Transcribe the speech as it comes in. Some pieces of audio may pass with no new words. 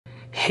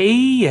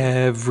Hey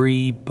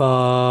everybody,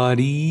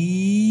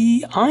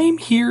 I'm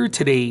here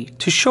today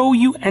to show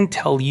you and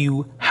tell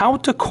you how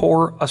to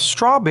core a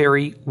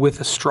strawberry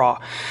with a straw.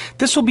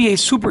 This will be a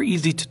super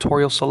easy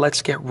tutorial, so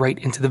let's get right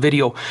into the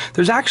video.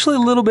 There's actually a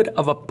little bit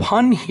of a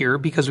pun here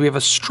because we have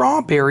a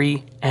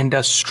strawberry and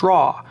a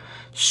straw.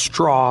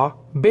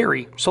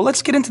 Strawberry. So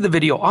let's get into the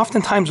video.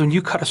 Oftentimes when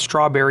you cut a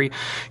strawberry,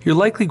 you're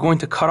likely going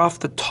to cut off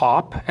the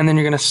top and then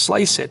you're going to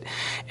slice it.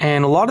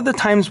 And a lot of the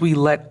times we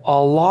let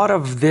a lot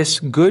of this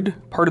good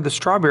part of the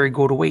strawberry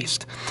go to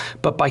waste.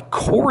 But by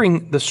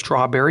coring the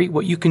strawberry,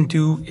 what you can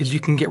do is you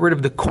can get rid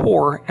of the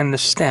core and the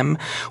stem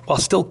while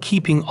still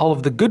keeping all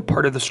of the good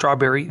part of the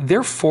strawberry.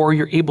 Therefore,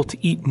 you're able to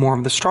eat more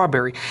of the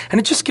strawberry. And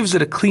it just gives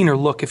it a cleaner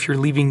look if you're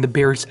leaving the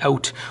berries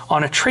out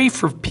on a tray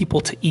for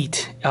people to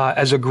eat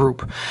as a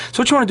group.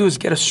 So what you want to do is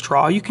get a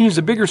straw. You can use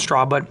a bigger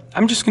straw, but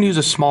I'm just going to use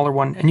a smaller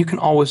one, and you can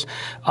always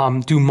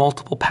do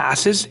multiple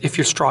passes if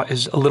your straw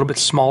is a little bit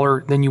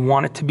smaller than you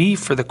want it to be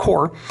for the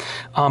core.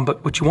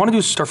 But what you want to do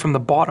is start from the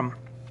bottom.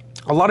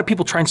 A lot of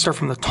people try and start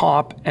from the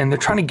top, and they're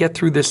trying to get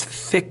through this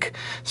thick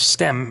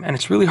stem, and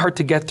it's really hard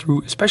to get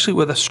through, especially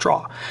with a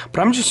straw.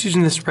 But I'm just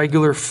using this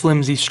regular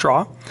flimsy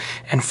straw,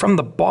 and from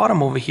the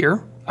bottom over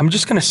here, I'm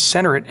just going to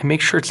center it and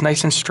make sure it's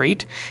nice and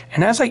straight.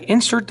 And as I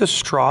insert the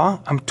straw,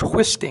 I'm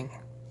twisting.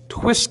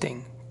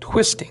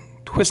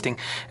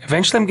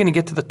 Eventually I'm going to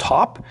get to the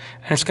top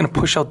and it's going to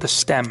push out the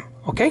stem.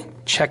 Okay,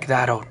 check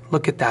that out.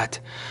 Look at that.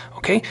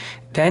 Okay,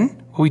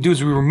 then what we do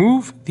is we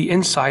remove the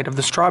inside of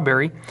the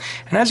strawberry,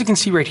 and as you can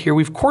see right here,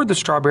 we've cored the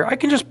strawberry. I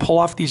can just pull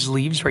off these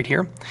leaves right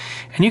here,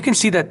 and you can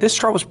see that this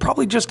straw was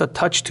probably just a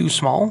touch too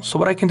small. So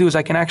what I can do is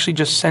I can actually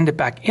just send it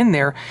back in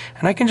there,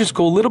 and I can just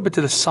go a little bit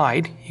to the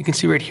side. You can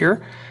see right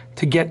here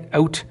to get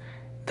out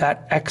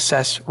that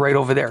excess right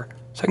over there.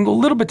 So I can go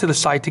a little bit to the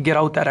side to get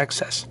out that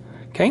excess.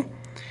 Okay.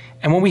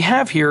 And what we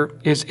have here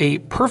is a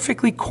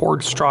perfectly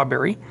cored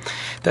strawberry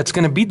that's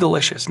going to be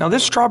delicious. Now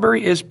this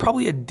strawberry is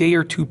probably a day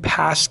or two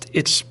past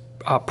its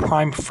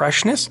prime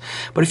freshness,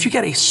 but if you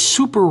get a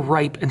super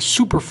ripe and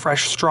super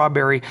fresh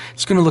strawberry,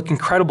 it's going to look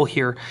incredible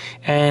here.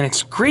 And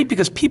it's great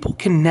because people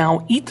can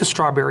now eat the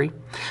strawberry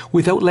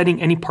without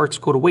letting any parts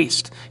go to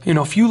waste. You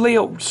know, if you lay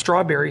out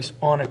strawberries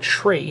on a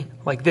tray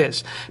like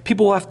this,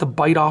 people will have to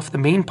bite off the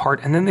main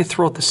part and then they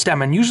throw out the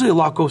stem, and usually a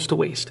lot goes to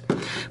waste.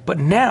 But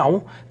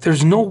now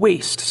there's no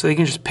waste, so they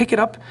can just pick it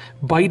up,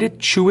 bite it,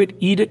 chew it,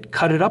 eat it,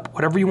 cut it up,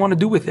 whatever you want to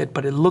do with it,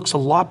 but it looks a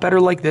lot better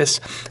like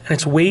this, and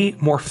it's way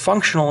more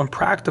functional and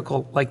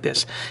practical like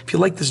this. If you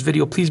like this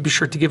video, please be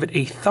sure to give it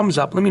a thumbs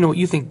up. Let me know what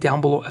you think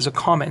down below as a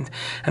comment.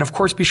 And of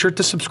course, be sure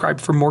to subscribe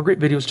for more great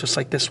videos just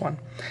like this one.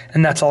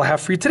 And that's all I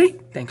have for you today.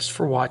 Thanks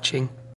for watching.